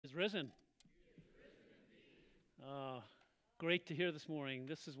is risen. Great to hear this morning.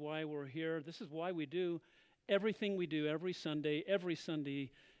 This is why we're here. This is why we do everything we do every Sunday. Every Sunday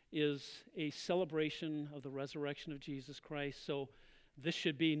is a celebration of the resurrection of Jesus Christ. So this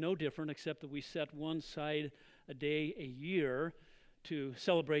should be no different, except that we set one side a day a year to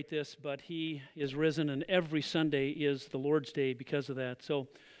celebrate this, but he is risen, and every Sunday is the Lord's Day because of that. So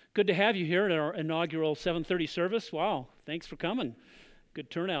good to have you here at our inaugural 7:30 service. Wow, thanks for coming. Good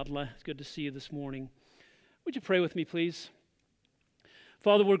turnout. It's good to see you this morning. Would you pray with me, please?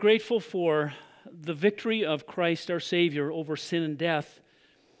 Father, we're grateful for the victory of Christ our Savior over sin and death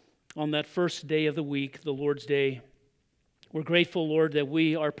on that first day of the week, the Lord's Day. We're grateful, Lord, that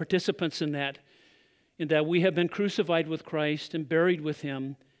we are participants in that we have been crucified with Christ and buried with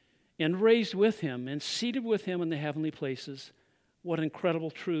Him and raised with Him and seated with Him in the heavenly places. What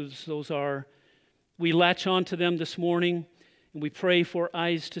incredible truths those are. We latch on to them this morning, and we pray for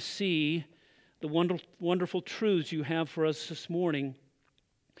eyes to see the wonderful truths you have for us this morning.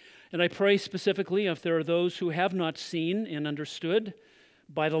 And I pray specifically if there are those who have not seen and understood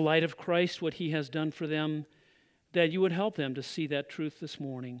by the light of Christ what He has done for them, that you would help them to see that truth this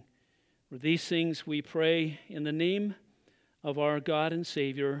morning. For these things we pray in the name of our God and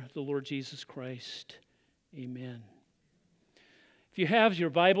Savior, the Lord Jesus Christ. Amen. If you have your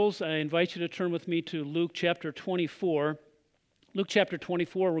Bibles, I invite you to turn with me to Luke chapter 24. Luke chapter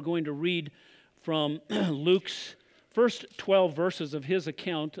 24, we're going to read from Luke's first 12 verses of his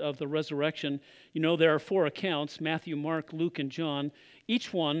account of the resurrection. You know, there are 4 accounts: Matthew, Mark, Luke, and John.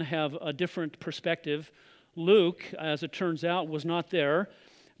 Each one have a different perspective. Luke, as it turns out, was not there,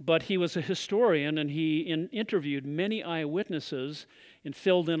 but he was a historian, and he interviewed many eyewitnesses and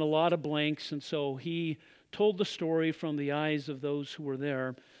filled in a lot of blanks, and so he told the story from the eyes of those who were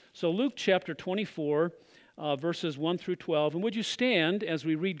there. So Luke chapter 24, verses 1 through 12. And would you stand as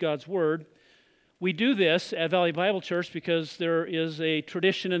we read God's Word? We do this at Valley Bible Church because there is a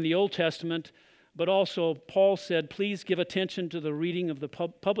tradition in the Old Testament, but also Paul said, please give attention to the reading of the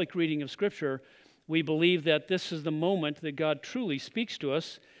public reading of Scripture. We believe that this is the moment that God truly speaks to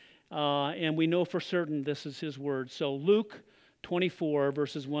us, and we know for certain this is His Word. So Luke 24,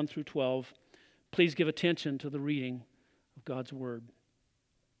 verses 1 through 12. Please give attention to the reading of God's Word.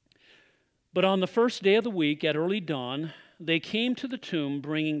 But on the first day of the week, at early dawn, they came to the tomb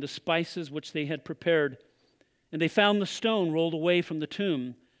bringing the spices which they had prepared, and they found the stone rolled away from the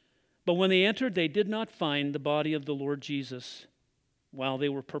tomb. But when they entered, they did not find the body of the Lord Jesus. While they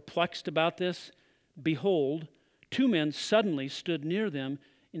were perplexed about this, behold, 2 men suddenly stood near them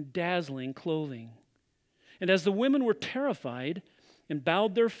in dazzling clothing. And as the women were terrified and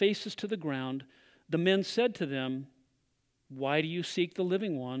bowed their faces to the ground, the men said to them, "Why do you seek the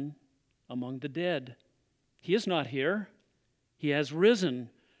living one among the dead? He is not here. He has risen.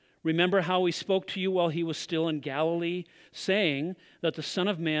 Remember how He spoke to you while He was still in Galilee, saying that the Son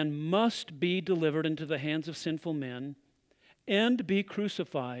of Man must be delivered into the hands of sinful men and be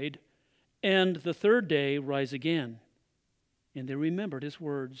crucified, and the third day rise again." And they remembered His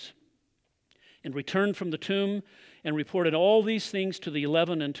words and returned from the tomb and reported all these things to the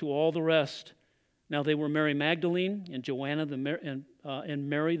 11 and to all the rest. Now they were Mary Magdalene and Joanna and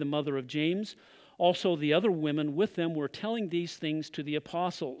Mary, the mother of James. Also the other women with them were telling these things to the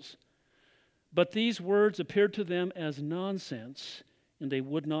apostles. But these words appeared to them as nonsense, and they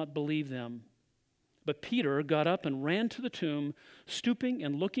would not believe them. But Peter got up and ran to the tomb. Stooping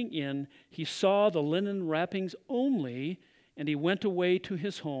and looking in, he saw the linen wrappings only, and he went away to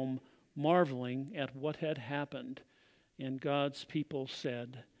his home, marveling at what had happened. And God's people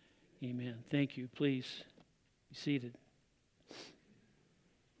said, Amen. Thank you. Please be seated.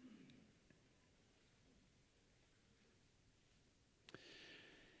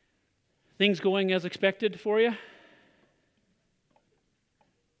 Things going as expected for you?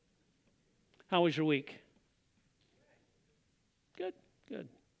 How was your week? Good, good.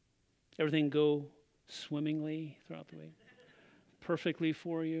 Everything go swimmingly throughout the week? Perfectly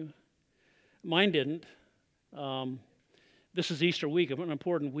for you? Mine didn't. This is Easter week, an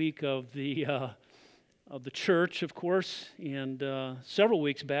important week of the church, of course. And several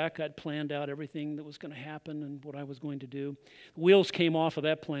weeks back, I'd planned out everything that was going to happen and what I was going to do. The wheels came off of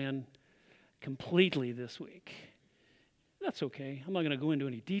that plan completely this week. That's okay. I'm not going to go into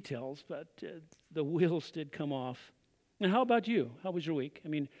any details, but the wheels did come off. And how about you? How was your week? I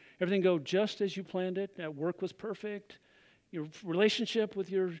mean, everything go just as you planned it? Work was perfect? Your relationship with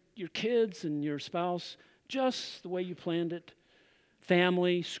your kids and your spouse, just the way you planned it?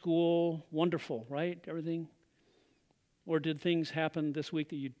 Family, school, wonderful, right? Everything? Or did things happen this week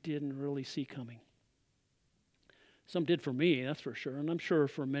that you didn't really see coming? Some did for me, that's for sure, and I'm sure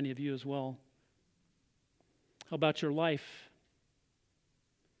for many of you as well. How about your life?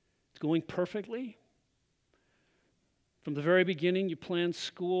 It's going perfectly? From the very beginning, you planned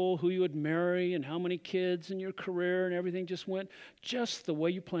school, who you would marry, and how many kids, and your career, and everything just went just the way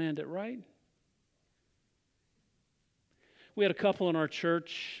you planned it, right? We had a couple in our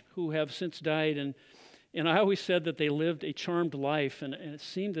church who have since died, and I always said that they lived a charmed life, and it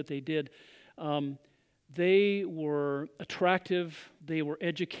seemed that they did. They were attractive, they were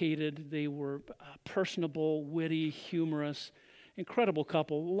educated, they were personable, witty, humorous, incredible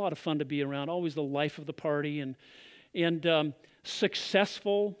couple, a lot of fun to be around, always the life of the party, and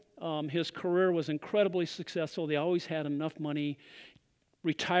successful. His career was incredibly successful. They always had enough money,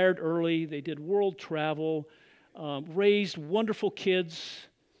 retired early, they did world travel, raised wonderful kids,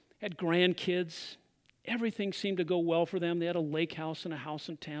 had grandkids. Everything seemed to go well for them. They had a lake house and a house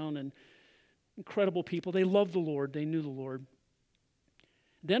in town, and incredible people. They loved the Lord. They knew the Lord.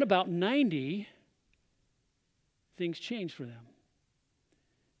 Then about 90, things changed for them.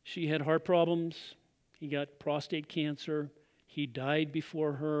 She had heart problems. He got prostate cancer. He died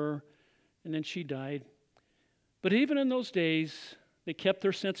before her, and then she died. But even in those days, they kept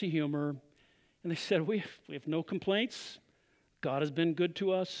their sense of humor, and they said, we have no complaints. God has been good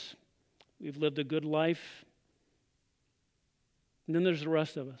to us. We've lived a good life. And then there's the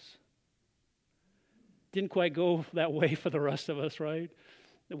rest of us. Didn't quite go that way for the rest of us, right?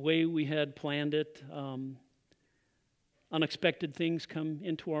 The way we had planned it. Unexpected things come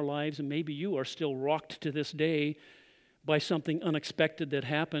into our lives, and maybe you are still rocked to this day by something unexpected that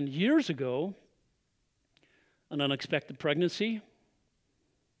happened years ago. An unexpected pregnancy,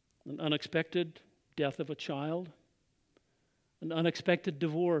 an unexpected death of a child, an unexpected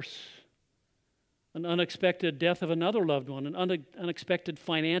divorce, an unexpected death of another loved one, an unexpected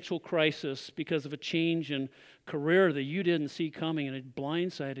financial crisis because of a change in career that you didn't see coming and it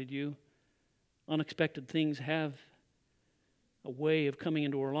blindsided you. Unexpected things have a way of coming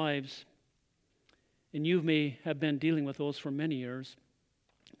into our lives, and you may have been dealing with those for many years.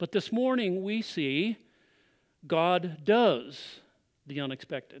 But this morning we see God does the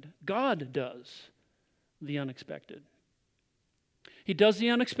unexpected. God does the unexpected. He does the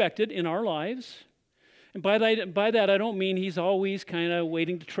unexpected in our lives. And by that, I don't mean he's always kind of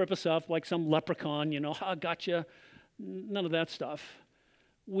waiting to trip us up like some leprechaun, I gotcha. None of that stuff.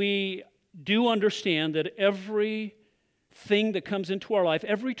 We do understand that every thing that comes into our life,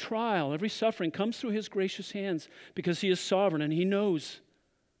 every trial, every suffering comes through his gracious hands because he is sovereign and he knows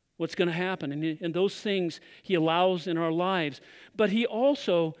what's going to happen. And those things he allows in our lives. But he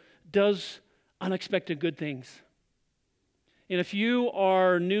also does unexpected good things. And if you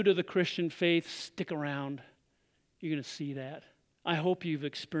are new to the Christian faith, stick around. You're going to see that. I hope you've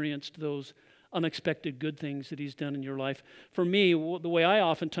experienced those unexpected good things that he's done in your life. For me, the way I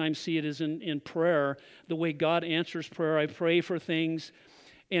oftentimes see it is in prayer. The way God answers prayer, I pray for things,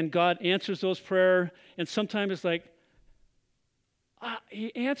 and God answers those prayer, and sometimes it's like,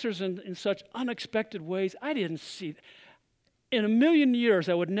 he answers in such unexpected ways. I didn't see that. In a million years,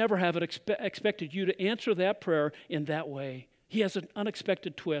 I would never have expected you to answer that prayer in that way. He has an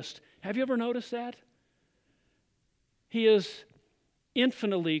unexpected twist. Have you ever noticed that? He is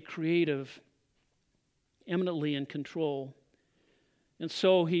infinitely creative, eminently in control. And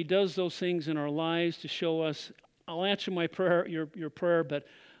so he does those things in our lives to show us, I'll answer my prayer, your prayer, but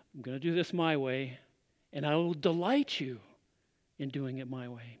I'm going to do this my way, and I will delight you in doing it my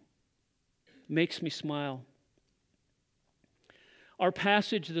way. Makes me smile. Our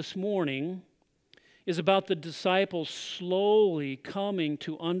passage this morning is about the disciples slowly coming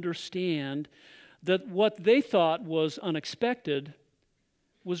to understand that what they thought was unexpected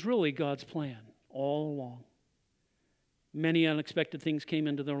was really God's plan all along. Many unexpected things came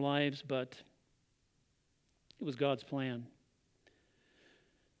into their lives, but it was God's plan.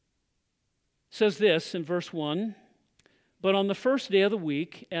 It says this in verse 1, "But on the first day of the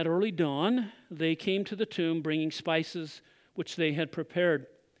week, at early dawn, they came to the tomb bringing spices which they had prepared."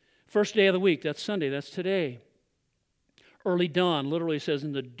 First day of the week, that's Sunday, that's today. Early dawn literally says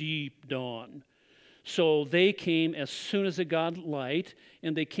in the deep dawn. So they came as soon as it got light,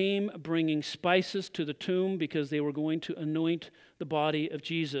 and they came bringing spices to the tomb because they were going to anoint the body of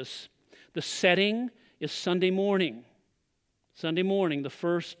Jesus. The setting is Sunday morning. Sunday morning, the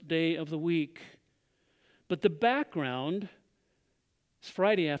first day of the week. But the background is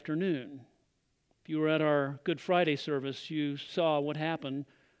Friday afternoon. If you were at our Good Friday service, you saw what happened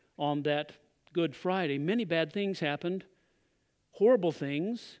on that Good Friday. Many bad things happened, horrible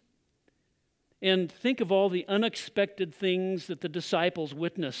things. And think of all the unexpected things that the disciples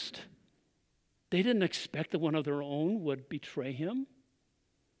witnessed. They didn't expect that one of their own would betray him.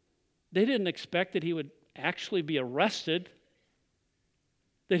 They didn't expect that he would actually be arrested,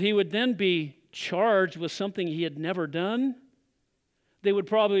 that he would then be charged with something he had never done. They were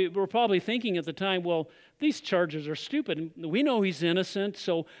probably thinking at the time, well, these charges are stupid. We know he's innocent,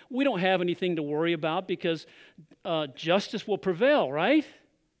 so we don't have anything to worry about because justice will prevail, right?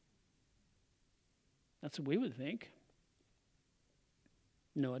 That's what we would think.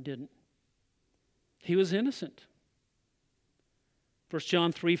 No, it didn't. He was innocent. 1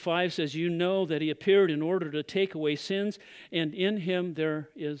 John 3:5 says, you know that he appeared in order to take away sins, and in him there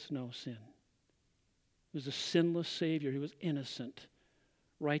is no sin. He was a sinless Savior. He was innocent,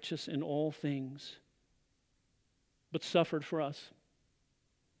 righteous in all things, but suffered for us.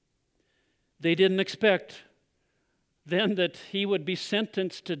 They didn't expect then that he would be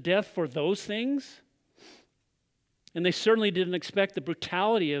sentenced to death for those things. And they certainly didn't expect the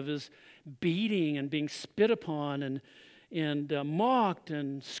brutality of his beating and being spit upon and mocked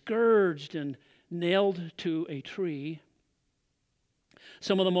and scourged and nailed to a tree.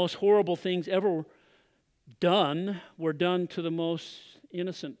 Some of the most horrible things ever done were done to the most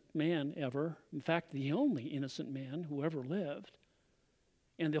innocent man ever. In fact, the only innocent man who ever lived.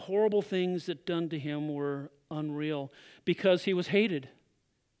 And the horrible things that done to him were unreal because he was hated.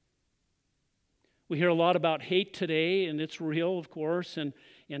 We hear a lot about hate today, and it's real, of course, and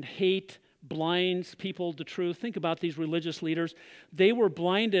hate blinds people to truth. Think about these religious leaders. They were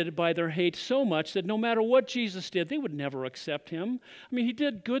blinded by their hate so much that no matter what Jesus did, they would never accept him. I mean, he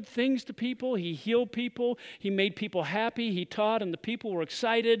did good things to people. He healed people. He made people happy. He taught, and the people were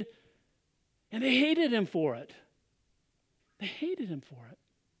excited. And they hated him for it. They hated him for it.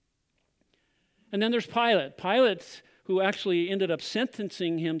 And then there's Pilate. Pilate, who actually ended up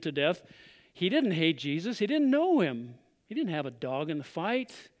sentencing him to death, he didn't hate Jesus. He didn't know him. He didn't have a dog in the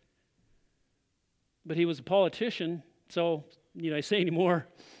fight. But he was a politician, so need I say any more?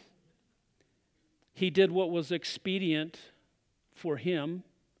 He did what was expedient for him.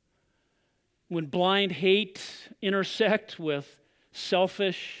 When blind hate intersect with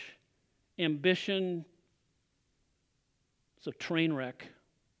selfish ambition, it's a train wreck.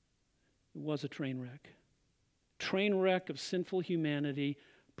 It was a train wreck. Train wreck of sinful humanity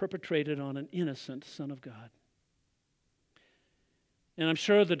perpetrated on an innocent Son of God. And I'm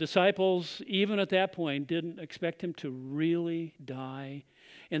sure the disciples, even at that point, didn't expect him to really die.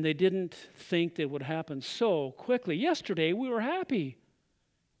 And they didn't think that it would happen so quickly. Yesterday, we were happy.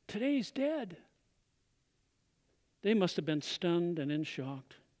 Today, he's dead. They must have been stunned and in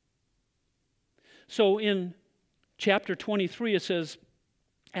shock. So in chapter 23, it says,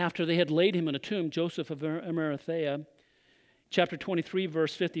 after they had laid him in a tomb, Joseph of Arimathea, chapter 23,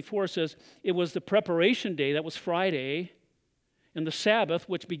 verse 54 says, it was the preparation day, that was Friday, and the Sabbath,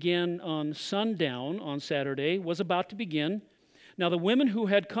 which began on sundown on Saturday, was about to begin. Now the women who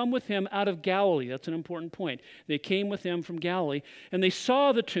had come with him out of Galilee, that's an important point. They came with him from Galilee, and they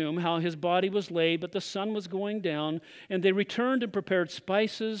saw the tomb, how his body was laid, but the sun was going down, and they returned and prepared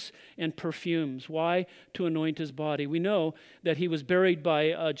spices and perfumes. Why? To anoint his body. We know that he was buried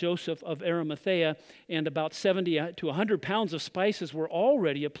by Joseph of Arimathea, and about 70 to 100 pounds of spices were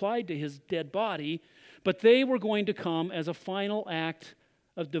already applied to his dead body, but they were going to come as a final act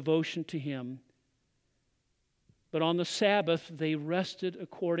of devotion to him. But on the Sabbath, they rested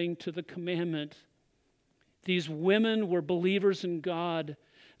according to the commandment. These women were believers in God.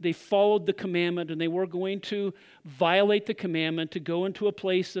 They followed the commandment, and they were going to violate the commandment to go into a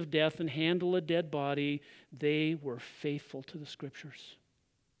place of death and handle a dead body. They were faithful to the Scriptures.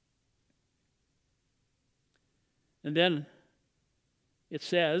 And then it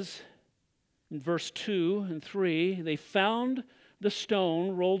says, in verse 2 and 3, they found the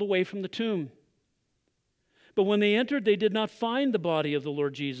stone rolled away from the tomb. But when they entered, they did not find the body of the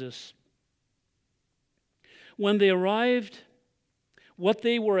Lord Jesus. When they arrived, what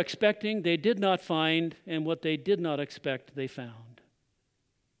they were expecting, they did not find, and what they did not expect, they found.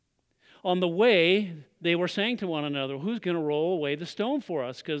 On the way, they were saying to one another, who's going to roll away the stone for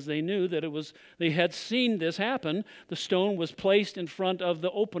us? Because they knew that they had seen this happen. The stone was placed in front of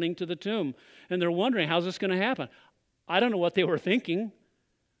the opening to the tomb. And they're wondering, how's this going to happen? I don't know what they were thinking.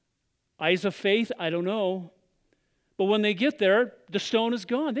 Eyes of faith, I don't know. But when they get there, the stone is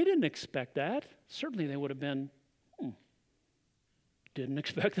gone. They didn't expect that. Certainly they would have been, didn't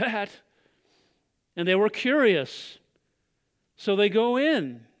expect that. And they were curious. So they go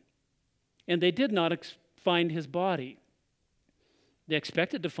in. And they did not find his body. They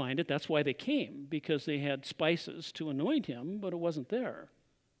expected to find it. That's why they came, because they had spices to anoint him, but it wasn't there.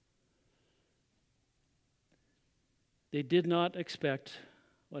 They did not expect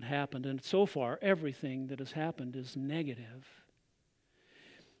what happened. And so far, everything that has happened is negative.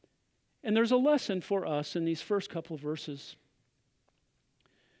 And there's a lesson for us in these first couple of verses,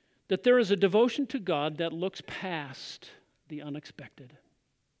 that there is a devotion to God that looks past the unexpected.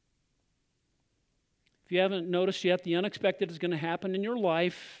 If you haven't noticed yet, the unexpected is going to happen in your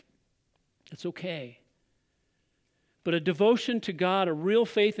life. It's okay. But a devotion to God, a real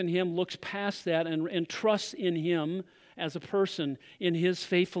faith in Him, looks past that and trusts in Him as a person, in His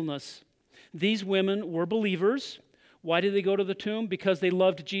faithfulness. These women were believers. Why did they go to the tomb? Because they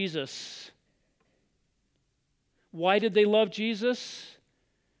loved Jesus. Why did they love Jesus?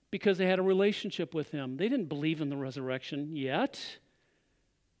 Because they had a relationship with Him. They didn't believe in the resurrection yet,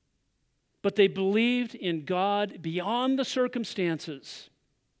 but they believed in God beyond the circumstances.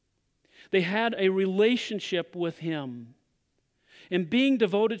 They had a relationship with Him. And being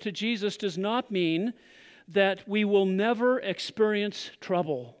devoted to Jesus does not mean that we will never experience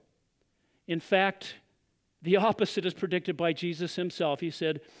trouble. In fact, the opposite is predicted by Jesus Himself. He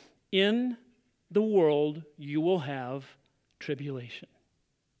said, "In the world you will have tribulation.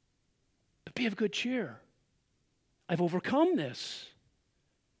 But be of good cheer. I've overcome this."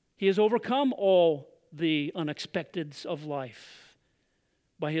 He has overcome all the unexpecteds of life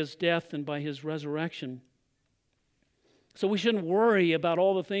by His death and by His resurrection. So we shouldn't worry about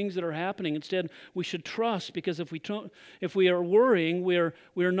all the things that are happening. Instead, we should trust, because if we are worrying, we are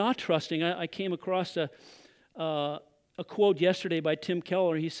not trusting. I came across a quote yesterday by Tim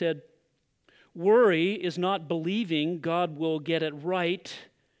Keller. He said, "Worry is not believing God will get it right,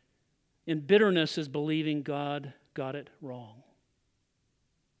 and bitterness is believing God got it wrong."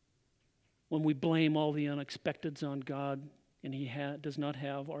 When we blame all the unexpecteds on God, and He does not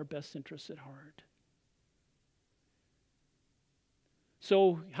have our best interests at heart.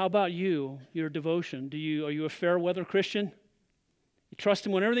 So how about you, your devotion? Are you a fair weather Christian? You trust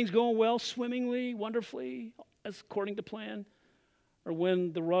Him when everything's going well, swimmingly, wonderfully, as according to plan? Or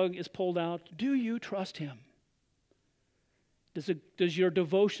when the rug is pulled out, do you trust Him? Does your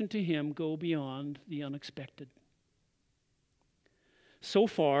devotion to Him go beyond the unexpected? So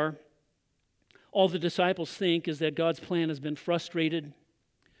far, all the disciples think is that God's plan has been frustrated.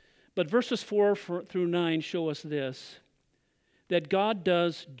 But verses 4 through 9 show us this, that God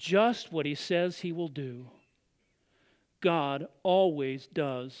does just what He says He will do. God always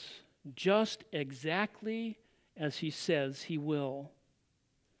does just exactly as He says He will.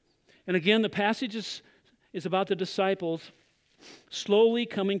 And again, the passage is about the disciples slowly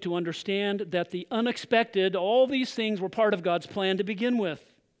coming to understand that the unexpected, all these things were part of God's plan to begin with.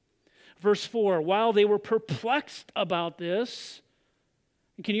 Verse 4, while they were perplexed about this,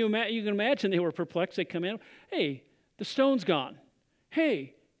 you can imagine they were perplexed. They come in, hey, the stone's gone.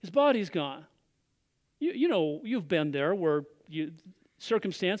 Hey, His body's gone. You know, you've been there where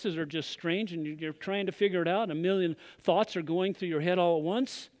circumstances are just strange and you're trying to figure it out and a million thoughts are going through your head all at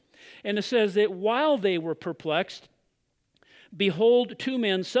once. And it says that while they were perplexed, behold, two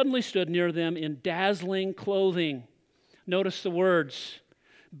men suddenly stood near them in dazzling clothing. Notice the words,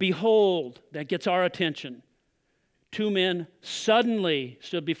 behold, that gets our attention. Two men suddenly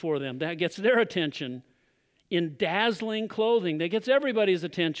stood before them. That gets their attention. In dazzling clothing, that gets everybody's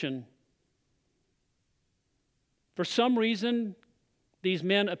attention. For some reason, these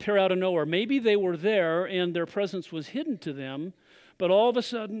men appear out of nowhere. Maybe they were there and their presence was hidden to them, but all of a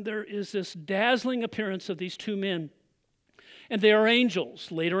sudden there is this dazzling appearance of these two men. And they are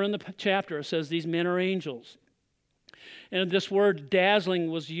angels. Later in the chapter it says these men are angels. And this word dazzling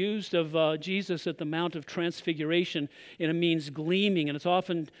was used of Jesus at the Mount of Transfiguration, and it means gleaming, and it's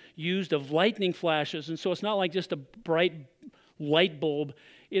often used of lightning flashes. And so it's not like just a bright light bulb.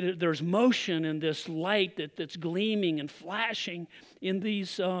 There's motion in this light that's gleaming and flashing in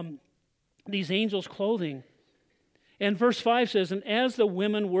these angels' clothing. And verse 5 says, and as the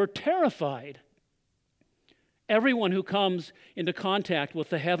women were terrified, everyone who comes into contact with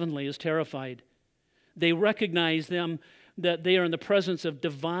the heavenly is terrified. They recognize them that they are in the presence of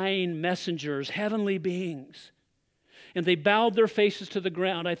divine messengers, heavenly beings. And they bowed their faces to the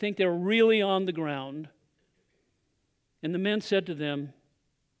ground. I think they're really on the ground. And the men said to them,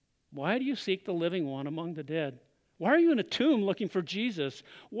 why do you seek the living one among the dead? Why are you in a tomb looking for Jesus?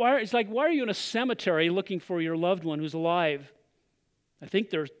 Why are you in a cemetery looking for your loved one who's alive? I think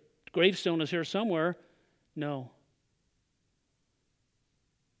their gravestone is here somewhere. No.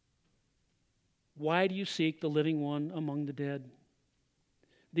 Why do you seek the living one among the dead?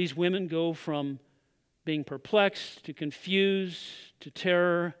 These women go from being perplexed to confused to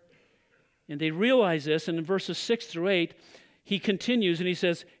terror. And they realize this, and in verses 6 through 8, he continues and he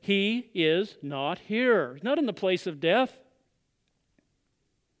says, he is not here. He's not in the place of death.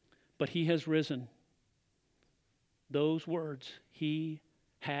 but he has risen. Those words, he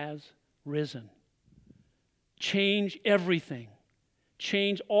has risen. Change everything.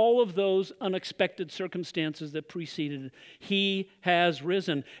 Change all of those unexpected circumstances that preceded it. He has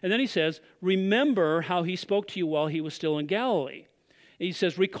risen. And then he says, remember how he spoke to you while he was still in Galilee. And he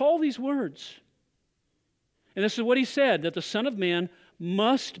says, recall these words. And this is what he said, that the Son of Man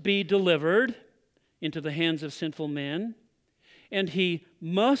must be delivered into the hands of sinful men, and he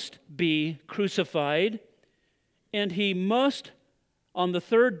must be crucified, and he must, on the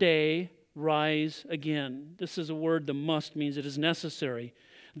third day, rise again. This is a word, the must means it is necessary.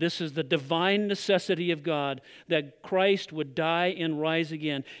 This is the divine necessity of God, that Christ would die and rise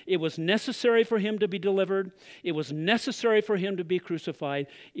again. It was necessary for him to be delivered. It was necessary for him to be crucified.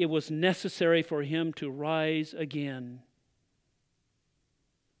 It was necessary for him to rise again.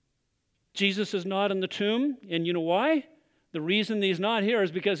 Jesus is not in the tomb, and you know why? The reason he's not here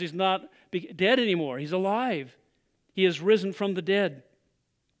is because he's not dead anymore. He's alive. He has risen from the dead.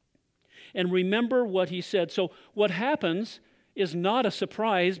 And remember what he said. So what happens is not a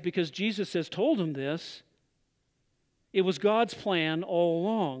surprise because Jesus has told him this. It was God's plan all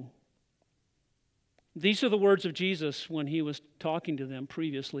along. These are the words of Jesus when he was talking to them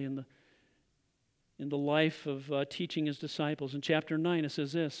previously in the life of teaching his disciples. In chapter 9 it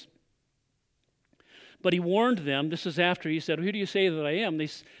says this. But he warned them, this is after he said, who do you say that I am? They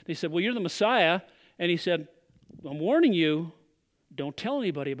said, well, you're the Messiah. And he said, I'm warning you, don't tell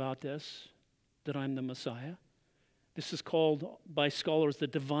anybody about this, that I'm the Messiah. This is called by scholars the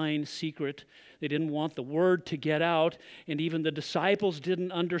divine secret. They didn't want the word to get out, and even the disciples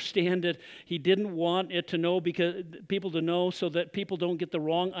didn't understand it. He didn't want it to know because people to know so that people don't get the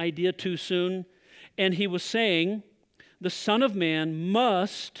wrong idea too soon. And he was saying, the Son of Man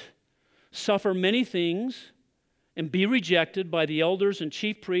must suffer many things and be rejected by the elders and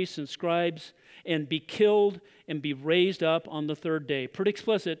chief priests and scribes and be killed and be raised up on the third day. Pretty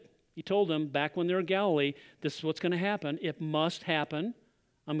explicit. He told them back when they were in Galilee, this is what's going to happen. It must happen.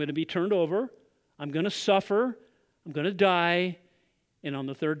 I'm going to be turned over. I'm going to suffer. I'm going to die. And on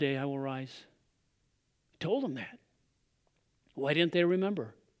the third day I will rise. He told them that. Why didn't they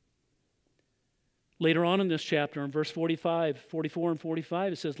remember? Later on in this chapter, in verse 44 and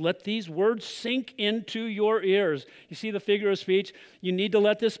 45, it says, let these words sink into your ears. You see the figure of speech? You need to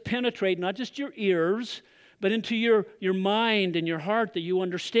let this penetrate, not just your ears, but into your mind and your heart, that you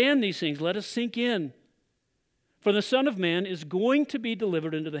understand these things. Let us sink in. For the Son of Man is going to be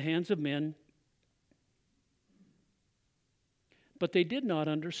delivered into the hands of men. But they did not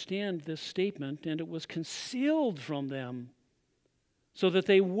understand this statement, and it was concealed from them, so that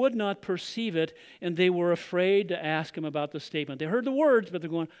they would not perceive it, and they were afraid to ask him about the statement. They heard the words, but they're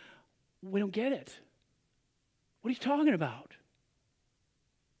going, we don't get it. What are you talking about?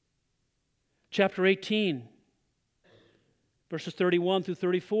 Chapter 18, verses 31 through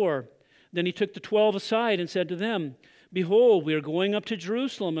 34. Then he took the 12 aside and said to them, behold, we are going up to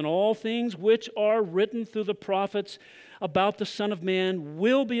Jerusalem, and all things which are written through the prophets about the Son of Man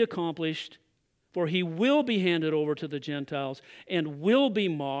will be accomplished. For he will be handed over to the Gentiles and will be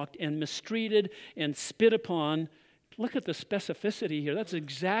mocked and mistreated and spit upon. Look at the specificity here. That's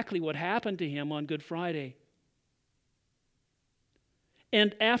exactly what happened to him on Good Friday.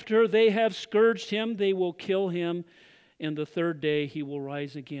 And after they have scourged him, they will kill him, and the third day he will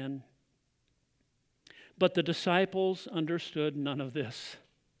rise again. But the disciples understood none of this.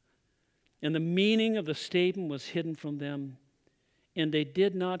 And the meaning of the statement was hidden from them, and they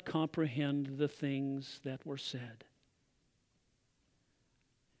did not comprehend the things that were said.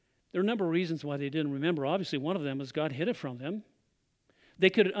 There are a number of reasons why they didn't remember. Obviously, one of them is God hid it from them. They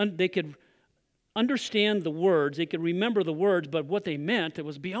could understand the words, they could remember the words, but what they meant, it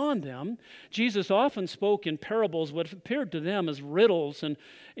was beyond them. Jesus often spoke in parables, what appeared to them as riddles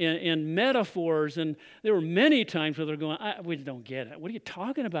and metaphors, and there were many times where they're going, we don't get it. What are you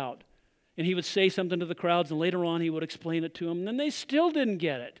talking about? And he would say something to the crowds, and later on he would explain it to them, and then they still didn't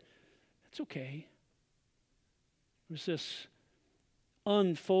get it. That's okay. There's this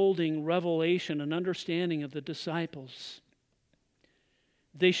unfolding revelation and understanding of the disciples.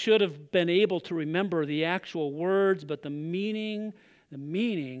 They should have been able to remember the actual words, but the meaning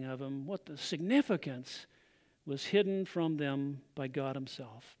of them, what the significance was hidden from them by God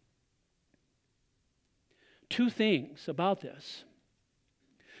himself. Two things about this.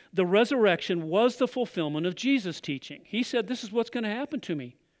 The resurrection was the fulfillment of Jesus' teaching. He said, this is what's going to happen to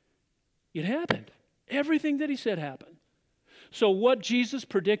me. It happened. Everything that he said happened. So what Jesus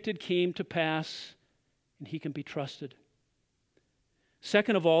predicted came to pass, and he can be trusted.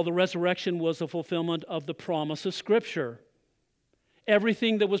 Second of all, the resurrection was the fulfillment of the promise of Scripture.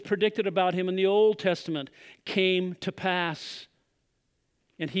 Everything that was predicted about him in the Old Testament came to pass.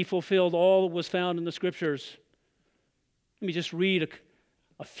 And he fulfilled all that was found in the Scriptures. Let me just read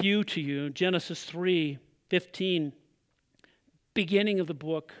a few to you. Genesis 3:15, beginning of the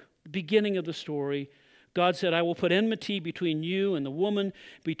book, beginning of the story. God said, I will put enmity between you and the woman,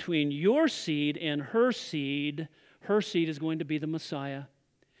 between your seed and her seed. Her seed is going to be the Messiah.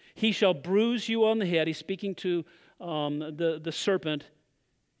 He shall bruise you on the head. He's speaking to the serpent,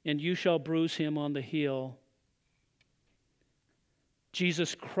 and you shall bruise him on the heel.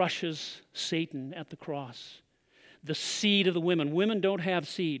 Jesus crushes Satan at the cross. The seed of the women. Women don't have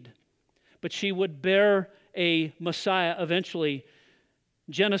seed, but she would bear a Messiah eventually.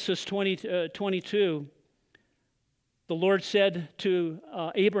 Genesis 22, the Lord said to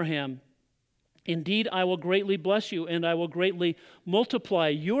Abraham, indeed, I will greatly bless you, and I will greatly multiply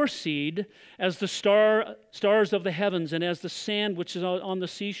your seed as the stars of the heavens and as the sand which is on the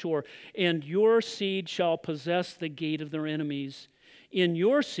seashore. And your seed shall possess the gate of their enemies. In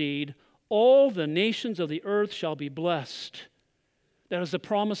your seed, all the nations of the earth shall be blessed. That is the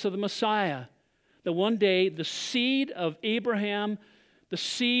promise of the Messiah. That one day, the seed of Abraham, the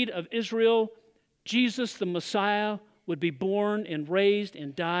seed of Israel, Jesus the Messiah, would be born and raised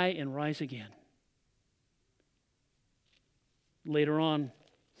and die and rise again. Later on,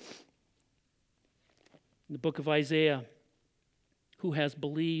 in the book of Isaiah, who has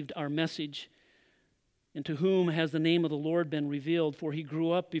believed our message, and to whom has the name of the Lord been revealed? For he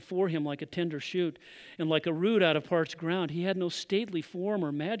grew up before him like a tender shoot, and like a root out of parched ground. He had no stately form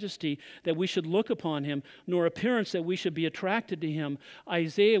or majesty that we should look upon him, nor appearance that we should be attracted to him.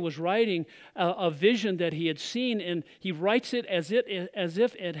 Isaiah was writing a vision that he had seen, and he writes it as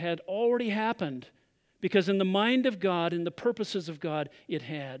if it had already happened. Because in the mind of God, in the purposes of God, it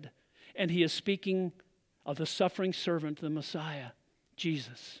had. And he is speaking of the suffering servant, the Messiah,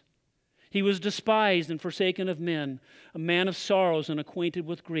 Jesus. He was despised and forsaken of men, a man of sorrows and acquainted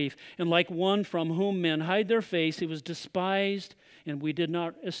with grief. And like one from whom men hide their face, he was despised, and we did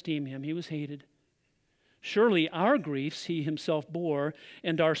not esteem him. He was hated. Surely our griefs he himself bore,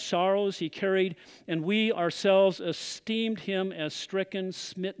 and our sorrows he carried, and we ourselves esteemed him as stricken,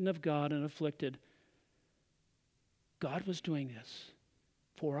 smitten of God, and afflicted. God was doing this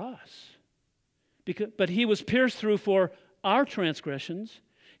for us. But he was pierced through for our transgressions.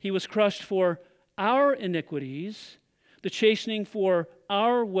 He was crushed for our iniquities. The chastening for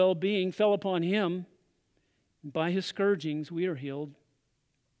our well-being fell upon him. By his scourgings we are healed.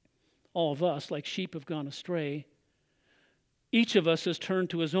 All of us, like sheep, have gone astray. Each of us has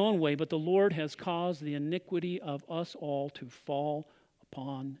turned to his own way, but the Lord has caused the iniquity of us all to fall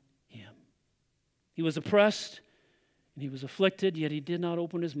upon him. He was oppressed and he was afflicted, yet he did not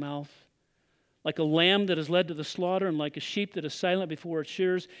open his mouth. Like a lamb that is led to the slaughter, and like a sheep that is silent before its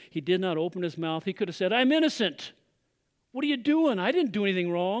shearers, he did not open his mouth. He could have said, I'm innocent. What are you doing? I didn't do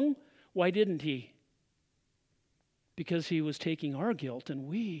anything wrong. Why didn't he? Because he was taking our guilt, and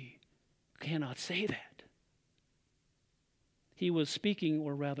we cannot say that. He was speaking,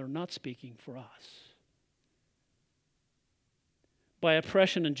 or rather not speaking, for us. By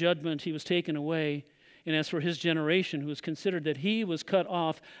oppression and judgment he was taken away. And as for his generation, who was considered that he was cut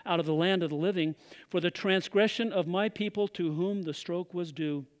off out of the land of the living, for the transgression of my people to whom the stroke was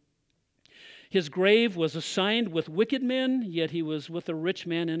due. His grave was assigned with wicked men, yet he was with a rich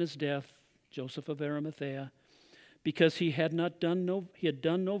man in his death, Joseph of Arimathea, because he had done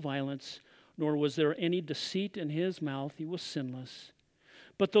no violence, nor was there any deceit in his mouth. He was sinless.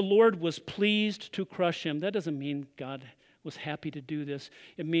 But the Lord was pleased to crush him. That doesn't mean God was happy to do this.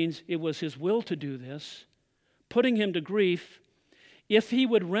 It means it was his will to do this, putting him to grief. If he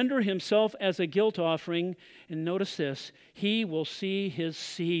would render himself as a guilt offering, and notice this, he will see his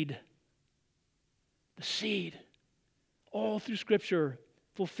seed. The seed, all through Scripture,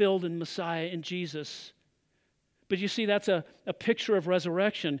 fulfilled in Messiah, in Jesus. But you see, that's a picture of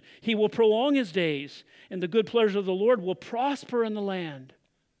resurrection. He will prolong his days, and the good pleasure of the Lord will prosper in the land.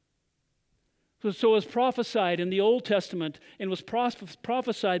 So as prophesied in the Old Testament and was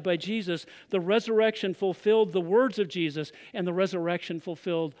prophesied by Jesus, the resurrection fulfilled the words of Jesus, and the resurrection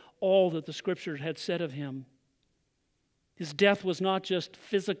fulfilled all that the Scriptures had said of him. His death was not just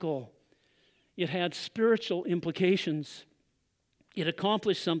physical. It had spiritual implications. It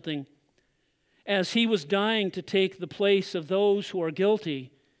accomplished something. As he was dying to take the place of those who are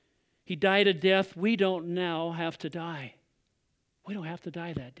guilty, he died a death we don't now have to die. We don't have to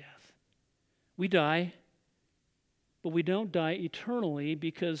die that death. We die, but we don't die eternally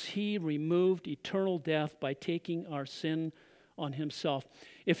because he removed eternal death by taking our sin on himself.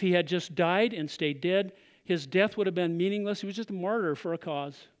 If he had just died and stayed dead, his death would have been meaningless. He was just a martyr for a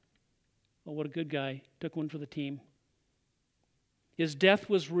cause. Oh, what a good guy. Took one for the team. His death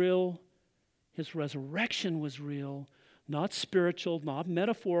was real. His resurrection was real. Not spiritual, not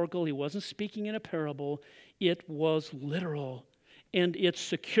metaphorical. He wasn't speaking in a parable. It was literal. And it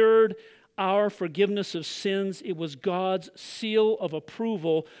secured our forgiveness of sins. It was God's seal of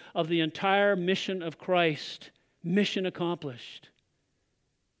approval of the entire mission of Christ. Mission accomplished.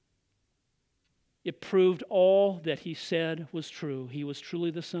 It proved all that he said was true. He was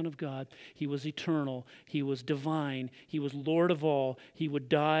truly the Son of God. He was eternal. He was divine. He was Lord of all. He would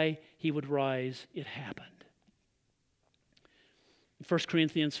die. He would rise. It happened. In 1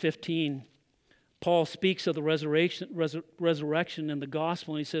 Corinthians 15, Paul speaks of the resurrection and the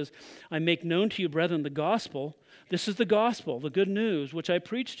gospel, and he says, I make known to you, brethren, the gospel. This is the gospel, the good news, which I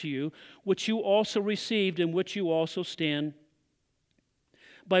preached to you, which you also received, in which you also stand,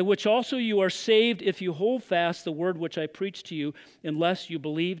 by which also you are saved if you hold fast the word which I preached to you, unless you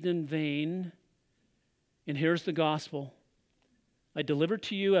believed in vain. And here's the gospel. I delivered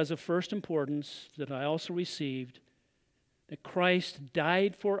to you as of first importance that I also received, that Christ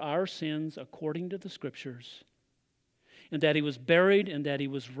died for our sins according to the Scriptures, and that he was buried, and that he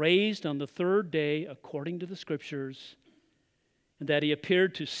was raised on the third day according to the Scriptures, and that he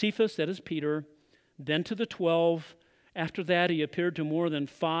appeared to Cephas, that is Peter, then to the 12. After that, he appeared to more than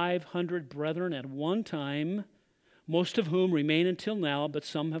 500 brethren at one time, most of whom remain until now, but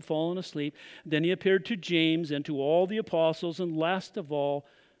some have fallen asleep. Then he appeared to James and to all the apostles, and last of all,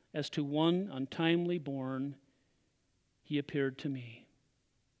 as to one untimely born, he appeared to me.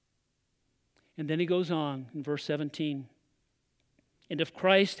 And then he goes on in verse 17. And if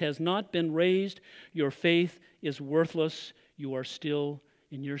Christ has not been raised, your faith is worthless. You are still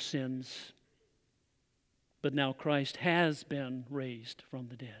in your sins. But now Christ has been raised from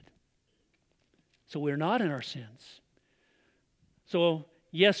the dead. So we're not in our sins. So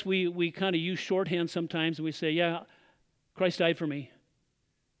yes, we kind of use shorthand sometimes, and we say, yeah, Christ died for me.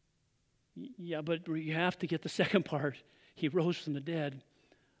 Yeah, but you have to get the second part. He rose from the dead.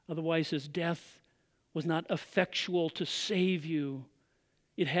 Otherwise, his death was not effectual to save you.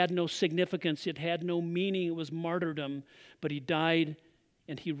 It had no significance. It had no meaning. It was martyrdom. But he died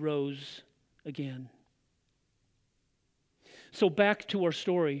and he rose again. So back to our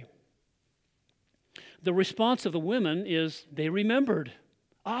story. The response of the women is they remembered.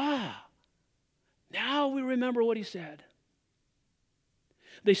 Now we remember what he said.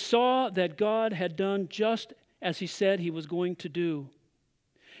 They saw that God had done just as he said he was going to do.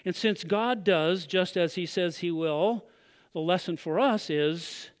 And since God does just as he says he will, the lesson for us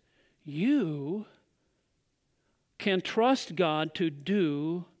is you can trust God to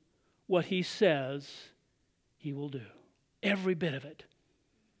do what he says he will do. Every bit of it.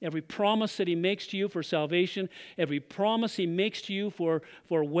 Every promise that he makes to you for salvation, every promise he makes to you for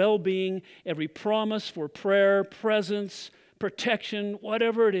well-being, every promise for prayer, presence, protection,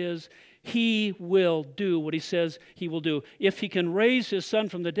 whatever it is, he will do what he says he will do. If he can raise his son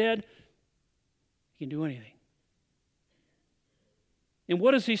from the dead, he can do anything. And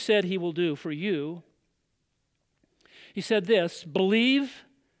what has he said he will do for you? He said this, believe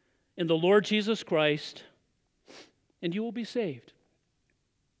in the Lord Jesus Christ, and you will be saved.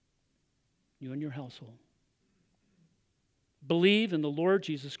 You and your household. Believe in the Lord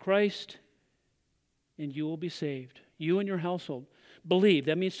Jesus Christ, and you will be saved. You and your household. Believe.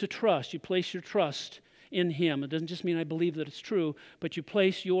 That means to trust. You place your trust in him. It doesn't just mean I believe that it's true, but you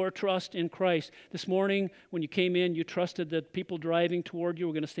place your trust in Christ. This morning, when you came in, you trusted that people driving toward you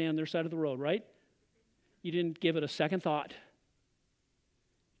were going to stay on their side of the road, right? You didn't give it a second thought.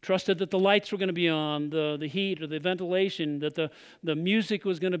 Trusted that the lights were going to be on, the heat or the ventilation, that the music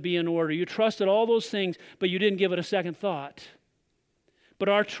was going to be in order. You trusted all those things, but you didn't give it a second thought. But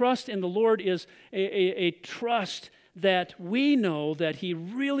our trust in the Lord is a trust that we know that he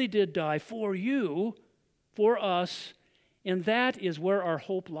really did die for you, for us, and that is where our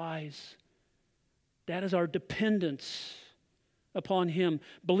hope lies. That is our dependence upon him.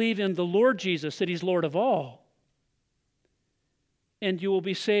 Believe in the Lord Jesus, that he's Lord of all. And you will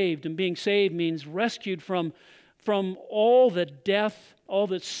be saved. And being saved means rescued from all that death, all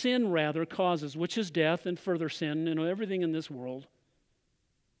that sin rather causes, which is death and further sin, and everything in this world.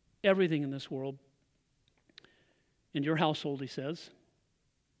 Everything in this world. In your household, he says.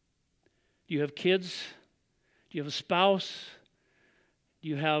 Do you have kids? Do you have a spouse? Do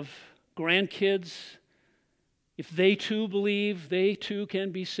you have grandkids? If they too believe, they too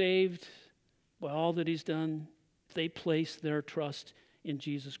can be saved by all that he's done. They place their trust in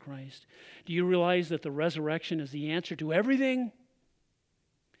Jesus Christ. Do you realize that the resurrection is the answer to everything?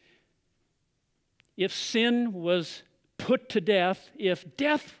 if sin was put to death, if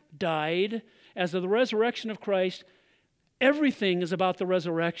death died as of the resurrection of Christ, everything is about the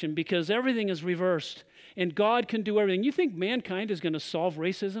resurrection because everything is reversed and God can do everything. You think mankind is going to solve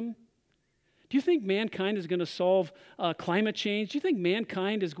racism? Do you think mankind is going to solve climate change? Do you think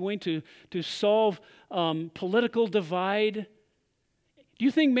mankind is going to solve political divide? Do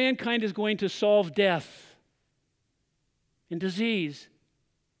you think mankind is going to solve death and disease?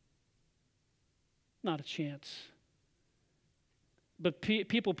 Not a chance. But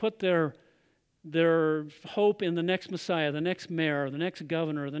people put their hope in the next Messiah, the next mayor, the next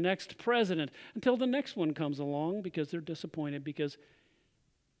governor, the next president, until the next one comes along because they're disappointed, because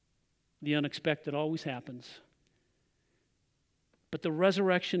the unexpected always happens. But the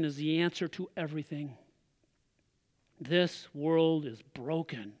resurrection is the answer to everything. This world is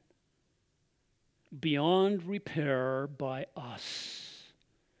broken beyond repair by us.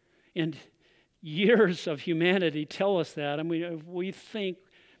 And years of humanity tell us that. I mean, if we think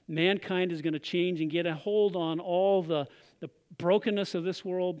mankind is going to change and get a hold on all the brokenness of this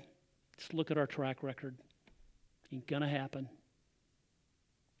world, just look at our track record. Ain't going to happen.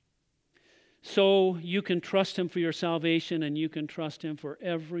 So you can trust him for your salvation, and you can trust him for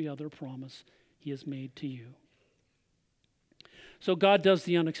every other promise he has made to you. So God does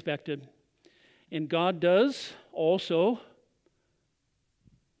the unexpected. And God does also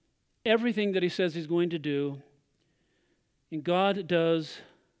everything that he says he's going to do. And God does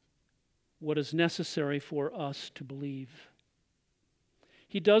what is necessary for us to believe.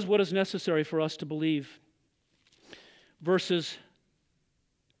 He does what is necessary for us to believe. Verses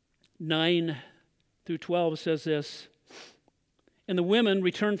 9 through 12 says this, "And the women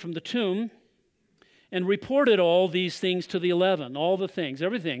returned from the tomb and reported all these things to the 11," all the things,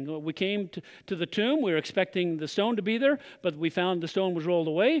 everything. We came to the tomb. We were expecting the stone to be there, but we found the stone was rolled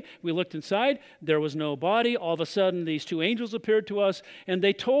away. We looked inside. There was no body. All of a sudden, these two angels appeared to us, and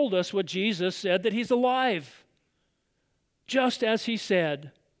they told us what Jesus said, that he's alive, just as he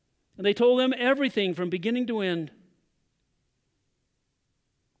said. And they told them everything from beginning to end.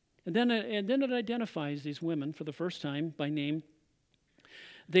 And then it identifies these women for the first time by name.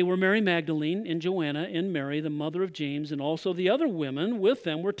 They were Mary Magdalene and Joanna and Mary, the mother of James, and also the other women with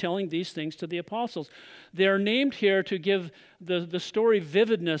them were telling these things to the apostles. They are named here to give the story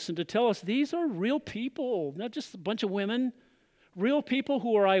vividness and to tell us these are real people, not just a bunch of women, real people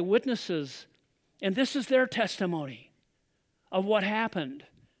who are eyewitnesses. And this is their testimony of what happened.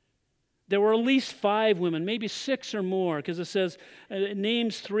 There were at least 5 women, maybe 6 or more, because it says, it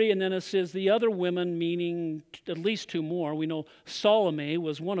names 3, and then it says the other women, meaning at least 2 more. We know Salome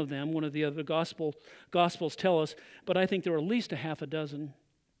was one of them, one of the other Gospels tell us, but I think there were at least a half a dozen.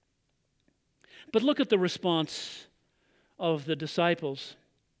 But look at the response of the disciples.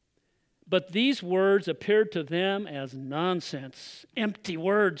 "But these words appeared to them as nonsense," empty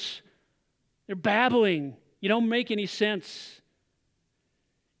words. They're babbling. You don't make any sense.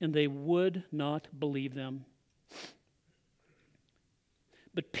 And they would not believe them.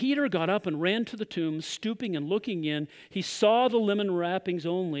 But Peter got up and ran to the tomb, stooping and looking in. He saw the linen wrappings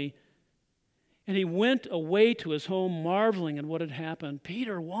only, and he went away to his home, marveling at what had happened.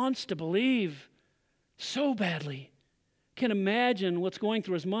 Peter wants to believe so badly. Can imagine what's going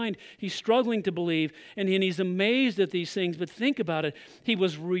through his mind. He's struggling to believe, and he's amazed at these things. But think about it. He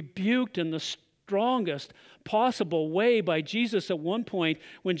was rebuked in the strongest possible way by Jesus at one point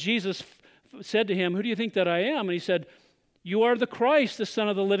when Jesus said to him, "Who do you think that I am?" And he said, "You are the Christ, the Son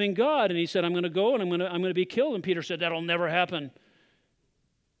of the living God." And he said, "I'm going to go and I'm going to be killed." And Peter said, "That'll never happen.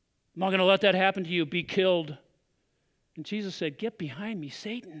 I'm not going to let that happen to you. Be killed." And Jesus said, "Get behind me,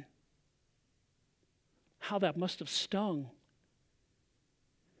 Satan." How that must have stung.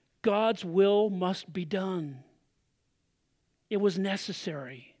 God's will must be done. It was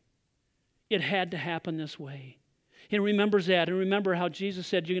necessary. It had to happen this way. He remembers that. And remember how Jesus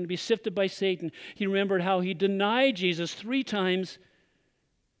said, "You're going to be sifted by Satan." He remembered how he denied Jesus 3 times.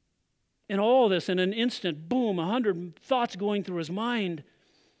 And all this in an instant, boom, 100 thoughts going through his mind.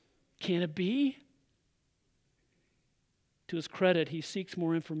 Can it be? To his credit, he seeks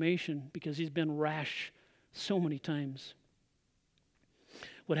more information because he's been rash so many times.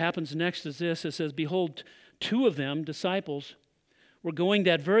 What happens next is this. It says, "Behold, 2 of them, disciples, were going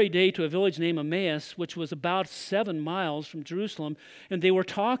that very day to a village named Emmaus, which was about 7 miles from Jerusalem, and they were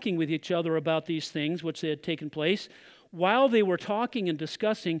talking with each other about these things which had taken place. While they were talking and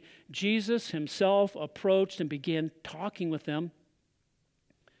discussing, Jesus himself approached and began talking with them,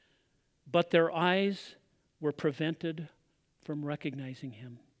 but their eyes were prevented from recognizing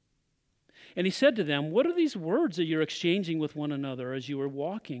him. And he said to them, 'What are these words that you're exchanging with one another as you were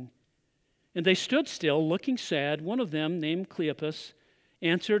walking?' And they stood still, looking sad. One of them, named Cleopas,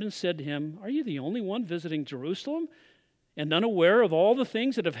 answered and said to him, "Are you the only one visiting Jerusalem and unaware of all the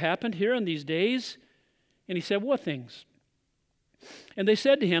things that have happened here in these days?" And he said, "What things?" And they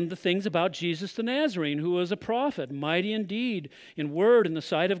said to him, "The things about Jesus the Nazarene, who was a prophet, mighty indeed, in word in the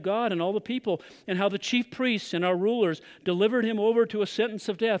sight of God and all the people, and how the chief priests and our rulers delivered him over to a sentence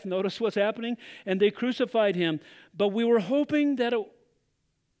of death." Notice what's happening. "And they crucified him. But we were hoping that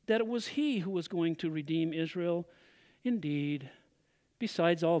it was he who was going to redeem Israel. Indeed,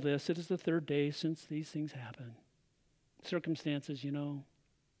 besides all this, it is the third day since these things happened." Circumstances,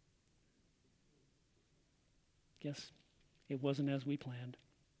 Guess it wasn't as we planned.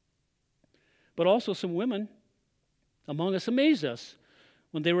 But also some women among us amazed us.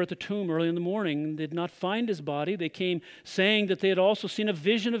 When they were at the tomb early in the morning and did not find his body, they came saying that they had also seen a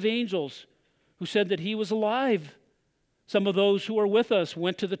vision of angels who said that he was alive. Some of those who were with us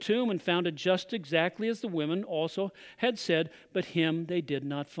went to the tomb and found it just exactly as the women also had said, but him they did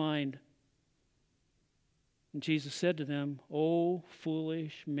not find. And Jesus said to them, "O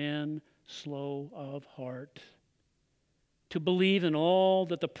foolish men, slow of heart, to believe in all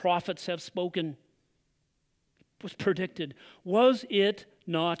that the prophets have spoken." It was predicted. Was it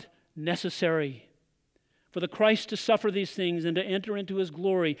not necessary for the Christ to suffer these things and to enter into his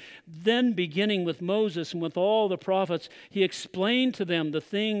glory? Then, beginning with Moses and with all the prophets, he explained to them the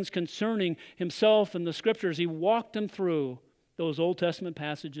things concerning himself and the scriptures. He walked them through those Old Testament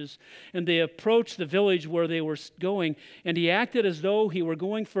passages, and they approached the village where they were going, and he acted as though he were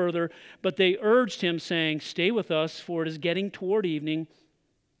going further, but they urged him, saying, "Stay with us, for it is getting toward evening,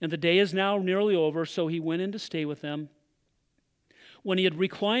 and the day is now nearly over." So he went in to stay with them. When he had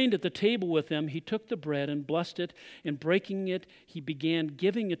reclined at the table with them, he took the bread and blessed it, and breaking it, he began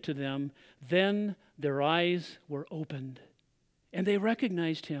giving it to them. Then their eyes were opened, and they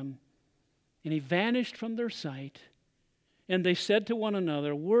recognized him, and he vanished from their sight. And they said to one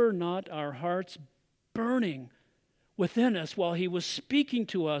another, "Were not our hearts burning within us while he was speaking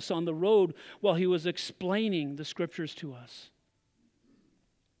to us on the road, while he was explaining the scriptures to us?"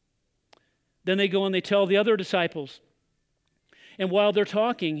 Then they go and they tell the other disciples. And while they're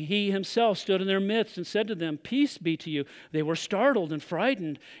talking, he himself stood in their midst and said to them, "Peace be to you." They were startled and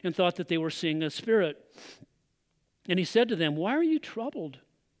frightened and thought that they were seeing a spirit. And he said to them, "Why are you troubled?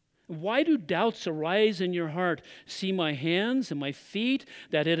 Why do doubts arise in your heart? See my hands and my feet,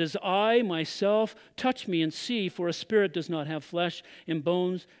 that it is I myself. Touch me and see, for a spirit does not have flesh and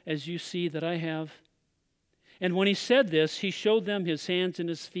bones as you see that I have." And when he said this, he showed them his hands and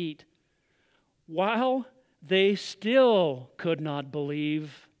his feet. While they still could not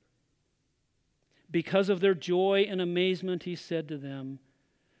believe, because of their joy and amazement, he said to them,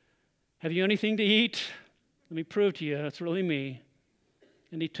 "Have you anything to eat? Let me prove to you it's really me."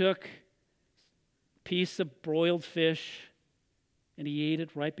 And he took a piece of broiled fish, and he ate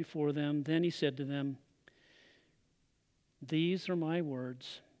it right before them. Then he said to them, "These are my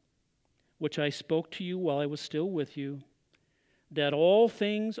words, which I spoke to you while I was still with you, that all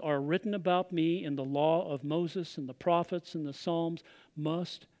things are written about me in the law of Moses and the prophets and the Psalms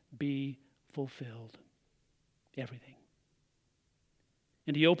must be fulfilled." Everything.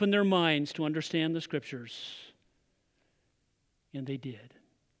 And he opened their minds to understand the scriptures. And they did.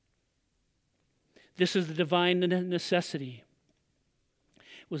 This is the divine necessity.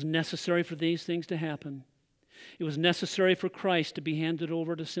 It was necessary for these things to happen. It was necessary for Christ to be handed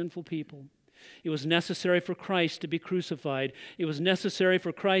over to sinful people. It was necessary for Christ to be crucified. It was necessary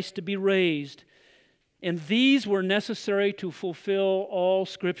for Christ to be raised. And these were necessary to fulfill all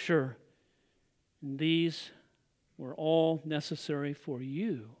Scripture. And these were all necessary for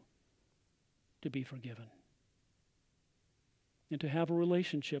you to be forgiven and to have a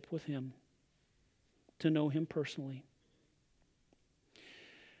relationship with Him, to know Him personally.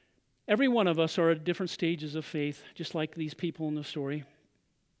 Every one of us are at different stages of faith, just like these people in the story.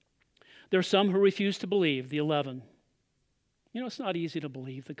 There are some who refuse to believe, the 11. You know, it's not easy to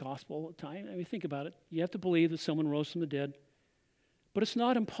believe the gospel all the time. I mean, think about it. You have to believe that someone rose from the dead. But it's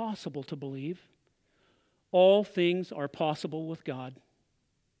not impossible to believe. All things are possible with God.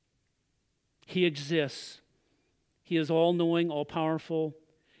 He exists. He is all-knowing, all-powerful.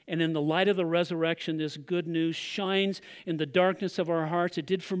 And in the light of the resurrection, this good news shines in the darkness of our hearts. It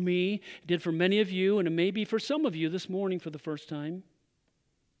did for me, it did for many of you, and it may be for some of you this morning for the first time.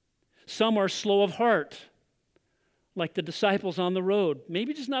 Some are slow of heart, like the disciples on the road,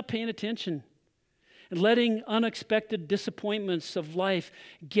 maybe just not paying attention and letting unexpected disappointments of life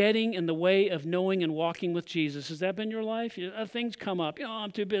getting in the way of knowing and walking with Jesus. Has that been your life? Things come up. Oh,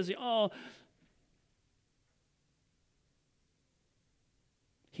 I'm too busy. Oh,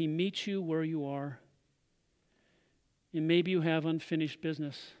 He meets you where you are. And maybe you have unfinished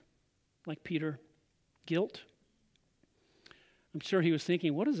business, like Peter. Guilt. I'm sure he was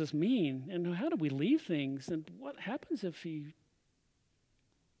thinking, what does this mean? And how do we leave things? And what happens if he...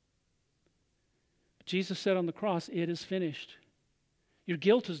 Jesus said on the cross, it is finished. Your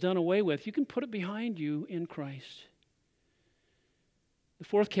guilt is done away with. You can put it behind you in Christ. The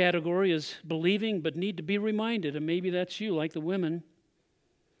fourth category is believing but need to be reminded, and maybe that's you, like the women.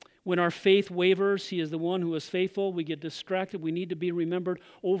 When our faith wavers, He is the one who is faithful. We get distracted. We need to be remembered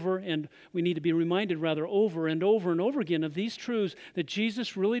over and over and over again of these truths that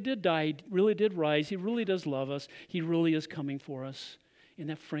Jesus really did die, really did rise. He really does love us. He really is coming for us. And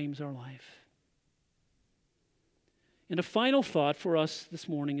that frames our life. And a final thought for us this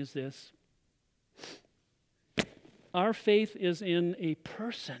morning is this. Our faith is in a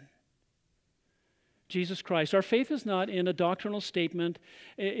person. Jesus Christ. Our faith is not in a doctrinal statement.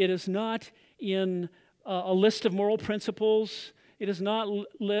 It is not in a list of moral principles. It is not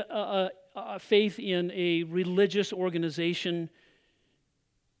a faith in a religious organization.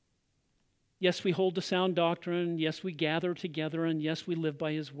 Yes, we hold to sound doctrine. Yes, we gather together. And yes, we live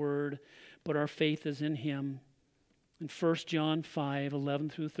by His word. But our faith is in Him. And 1 John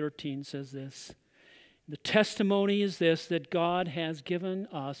 5:11-13 says this. The testimony is this, that God has given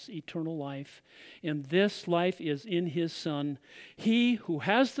us eternal life, and this life is in His Son. He who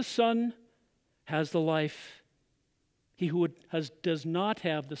has the Son has the life. He who does not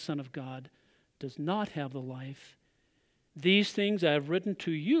have the Son of God does not have the life. These things I have written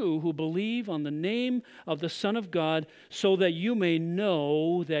to you who believe on the name of the Son of God, so that you may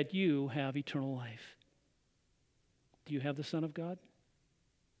know that you have eternal life. Do you have the Son of God?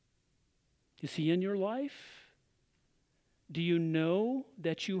 Is He in your life? Do you know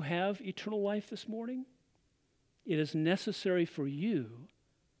that you have eternal life this morning? It is necessary for you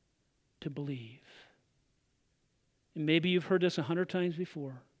to believe. And maybe you've heard this 100 times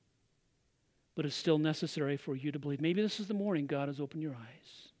before, but it's still necessary for you to believe. Maybe this is the morning God has opened your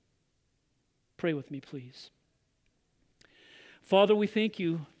eyes. Pray with me, please. Father, we thank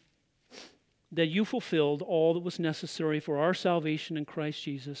You that You fulfilled all that was necessary for our salvation in Christ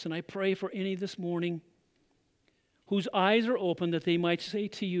Jesus. And I pray for any this morning whose eyes are open that they might say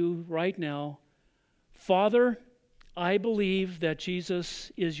to You right now, Father, I believe that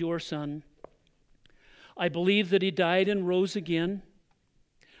Jesus is Your Son. I believe that He died and rose again.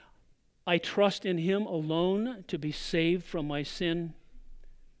 I trust in Him alone to be saved from my sin.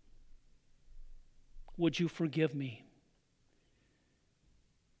 Would You forgive me?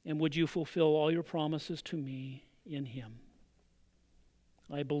 And would You fulfill all Your promises to me in Him?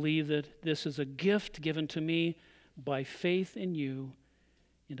 I believe that this is a gift given to me by faith in You,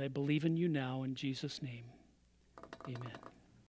 and I believe in You now in Jesus' name. Amen.